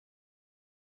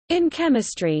In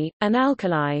chemistry, an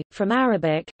alkali, from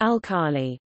Arabic,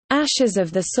 alkali, ashes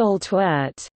of the salt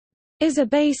wort, is a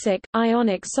basic,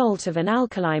 ionic salt of an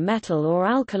alkali metal or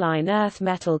alkaline earth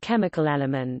metal chemical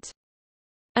element.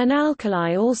 An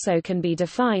alkali also can be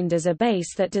defined as a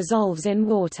base that dissolves in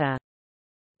water.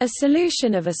 A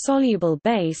solution of a soluble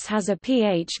base has a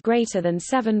pH greater than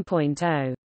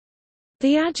 7.0.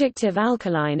 The adjective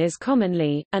alkaline is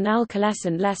commonly, and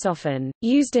alkalescent less often,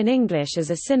 used in English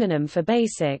as a synonym for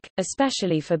basic,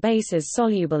 especially for bases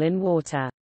soluble in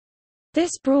water. This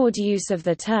broad use of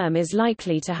the term is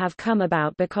likely to have come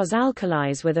about because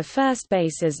alkalis were the first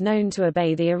bases known to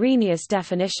obey the Arrhenius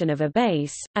definition of a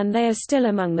base, and they are still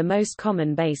among the most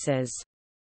common bases.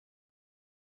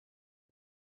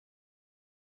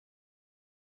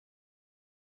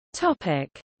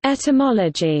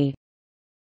 Etymology.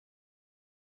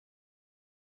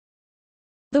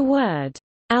 The word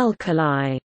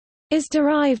alkali is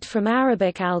derived from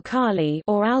Arabic alkali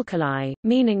or alkali,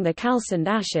 meaning the calcined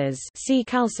ashes, see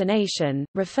calcination,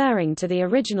 referring to the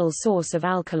original source of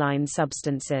alkaline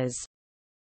substances.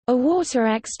 A water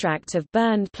extract of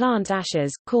burned plant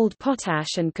ashes, called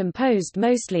potash and composed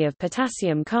mostly of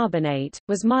potassium carbonate,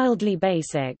 was mildly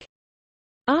basic.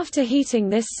 After heating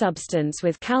this substance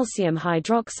with calcium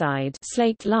hydroxide,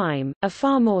 slaked lime, a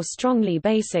far more strongly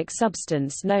basic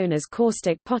substance known as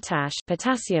caustic potash,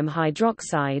 potassium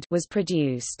hydroxide, was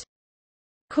produced.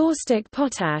 Caustic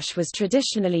potash was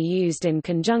traditionally used in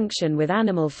conjunction with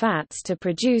animal fats to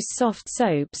produce soft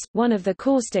soaps, one of the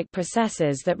caustic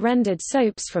processes that rendered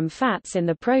soaps from fats in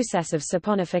the process of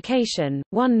saponification,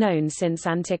 one known since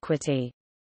antiquity.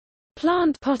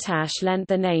 Plant potash lent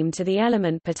the name to the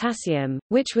element potassium,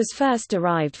 which was first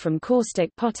derived from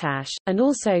caustic potash, and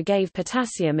also gave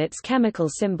potassium its chemical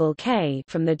symbol K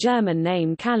from the German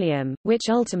name Kalium, which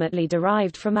ultimately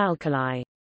derived from alkali.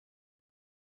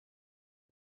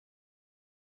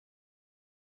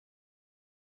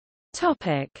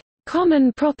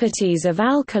 Common properties of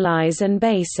alkalis and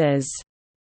bases.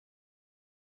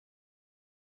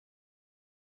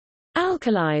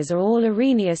 Alkalis are all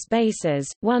Arrhenius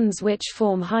bases, ones which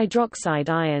form hydroxide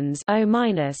ions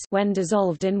O- when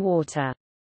dissolved in water.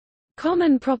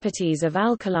 Common properties of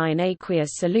alkaline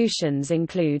aqueous solutions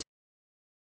include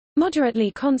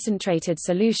moderately concentrated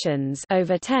solutions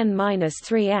over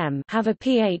 10⁻³ m have a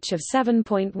pH of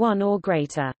 7.1 or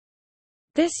greater.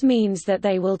 This means that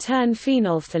they will turn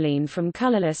phenolphthalein from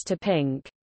colorless to pink.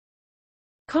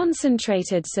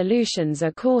 Concentrated solutions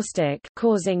are caustic,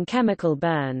 causing chemical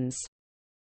burns.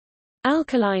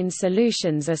 Alkaline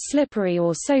solutions are slippery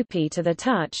or soapy to the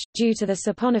touch, due to the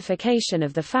saponification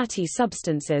of the fatty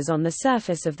substances on the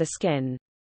surface of the skin.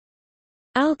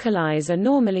 Alkalis are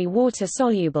normally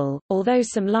water-soluble, although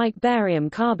some like barium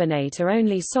carbonate are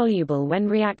only soluble when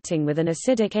reacting with an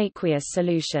acidic aqueous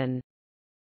solution.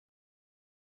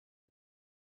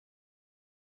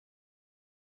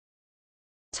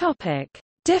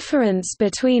 Difference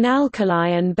between alkali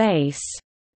and base.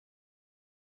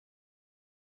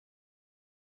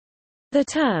 The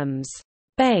terms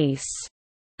base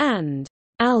and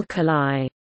alkali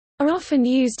are often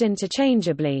used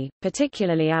interchangeably,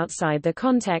 particularly outside the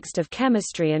context of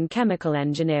chemistry and chemical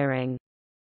engineering.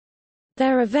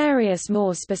 There are various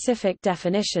more specific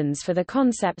definitions for the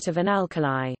concept of an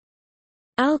alkali.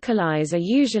 Alkalis are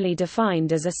usually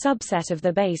defined as a subset of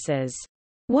the bases.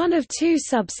 One of two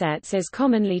subsets is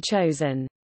commonly chosen.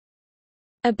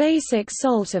 A basic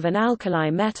salt of an alkali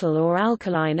metal or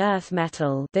alkaline earth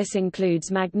metal, this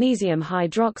includes magnesium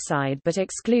hydroxide but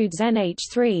excludes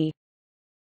NH3.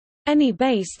 Any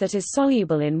base that is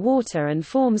soluble in water and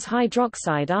forms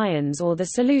hydroxide ions or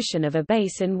the solution of a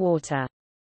base in water.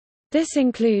 This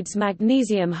includes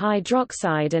magnesium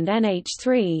hydroxide and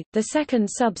NH3. The second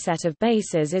subset of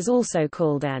bases is also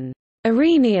called an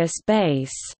Arrhenius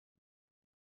base.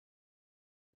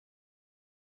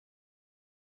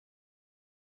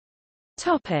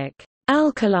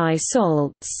 Alkali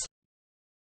salts.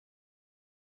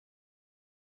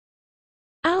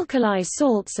 Alkali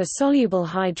salts are soluble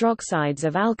hydroxides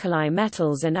of alkali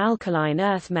metals and alkaline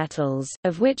earth metals,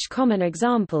 of which common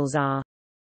examples are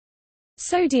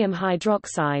sodium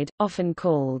hydroxide, often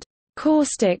called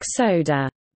caustic soda,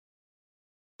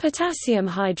 potassium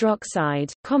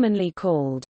hydroxide, commonly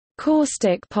called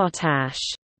caustic potash,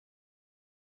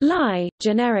 Li,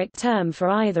 generic term for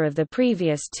either of the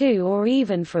previous two or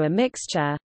even for a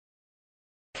mixture.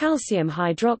 Calcium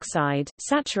hydroxide,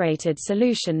 saturated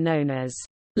solution known as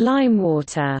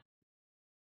limewater.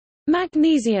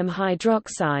 Magnesium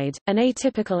hydroxide, an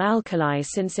atypical alkali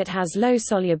since it has low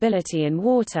solubility in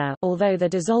water, although the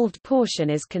dissolved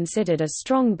portion is considered a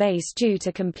strong base due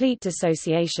to complete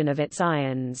dissociation of its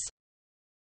ions.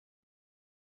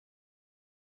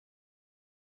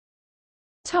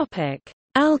 Topic: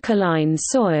 Alkaline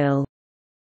soil.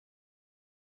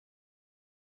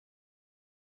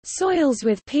 Soils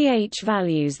with pH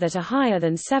values that are higher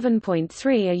than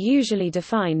 7.3 are usually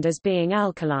defined as being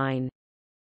alkaline.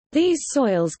 These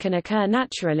soils can occur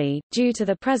naturally, due to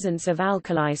the presence of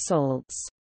alkali salts.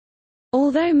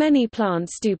 Although many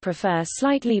plants do prefer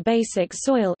slightly basic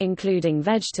soil including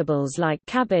vegetables like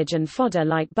cabbage and fodder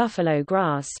like buffalo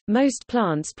grass, most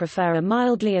plants prefer a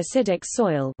mildly acidic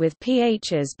soil with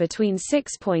pHs between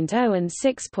 6.0 and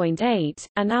 6.8,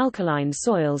 and alkaline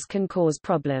soils can cause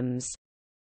problems.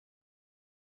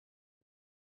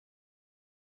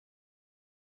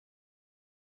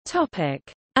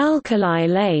 Alkali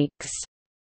lakes.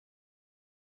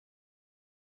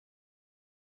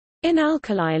 In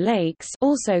alkali lakes,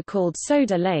 also called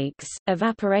soda lakes,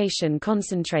 evaporation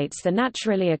concentrates the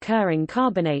naturally occurring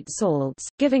carbonate salts,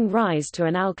 giving rise to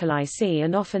an alkali sea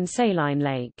and often saline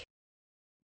lake.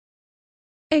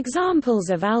 Examples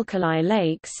of alkali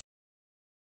lakes: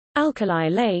 Alkali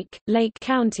Lake, Lake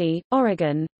County,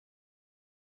 Oregon;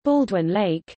 Baldwin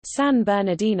Lake, San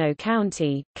Bernardino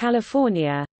County,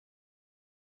 California;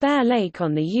 Bear Lake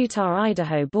on the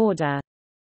Utah-Idaho border;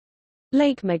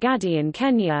 Lake Magadi in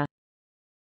Kenya;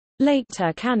 Lake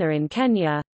Turkana in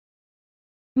Kenya;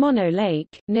 Mono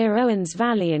Lake, near Owens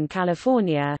Valley in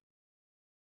California;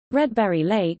 Redberry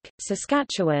Lake,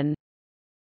 Saskatchewan;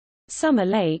 Summer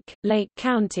Lake, Lake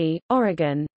County,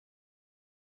 Oregon;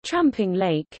 Tramping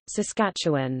Lake,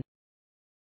 Saskatchewan.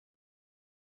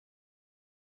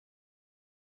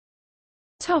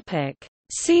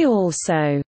 See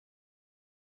also: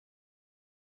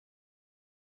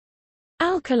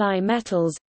 Alkali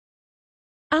metals,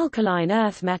 alkaline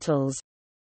earth metals,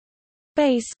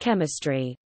 base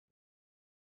chemistry.